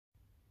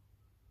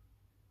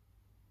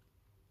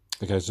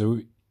Okay, so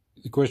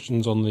the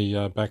question's on the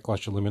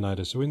backlash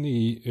eliminator. So in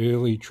the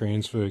early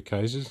transfer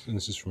cases, and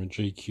this is from a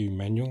GQ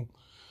manual,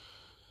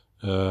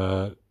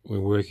 we're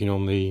working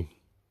on the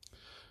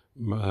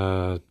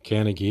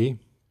counter gear.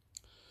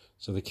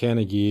 So the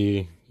counter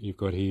gear you've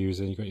got here is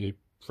then you've got your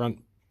front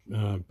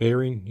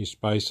bearing, your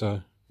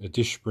spacer, a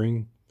dish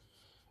spring,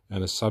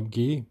 and a sub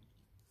gear.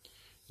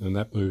 And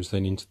that moves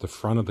then into the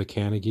front of the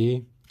counter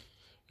gear.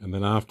 And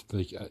then after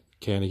the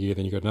counter gear,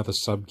 then you've got another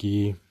sub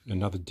gear,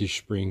 another dish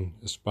spring,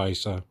 a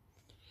spacer,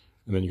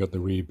 and then you've got the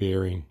rear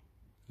bearing,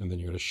 and then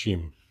you've got a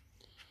shim.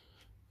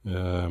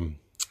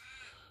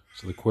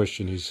 So the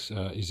question is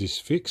this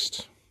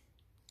fixed?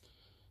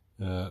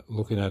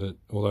 Looking at it,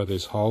 although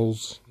there's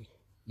holes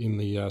in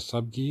the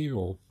sub gear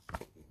or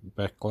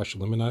backlash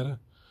eliminator,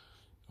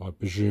 I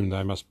presume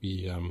they must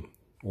be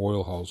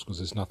oil holes, because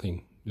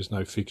there's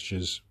no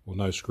fixtures or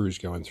no screws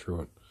going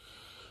through it.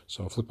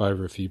 So I'll flip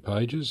over a few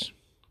pages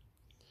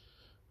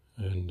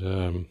and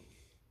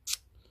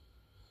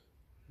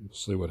we'll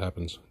see what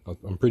happens.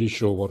 I'm pretty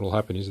sure what will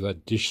happen is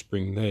that dish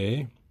spring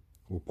there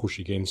will push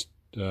against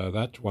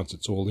that once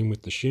it's all in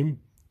with the shim,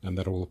 and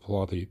that will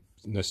apply the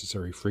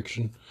necessary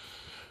friction.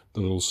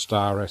 The little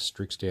star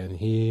asterisk down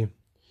here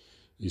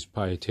is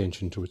pay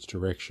attention to its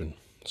direction.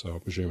 So I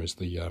presume it's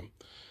the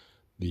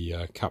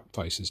cup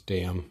faces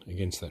down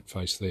against that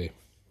face there.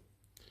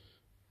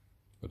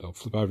 But I'll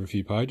flip over a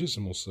few pages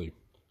and we'll see.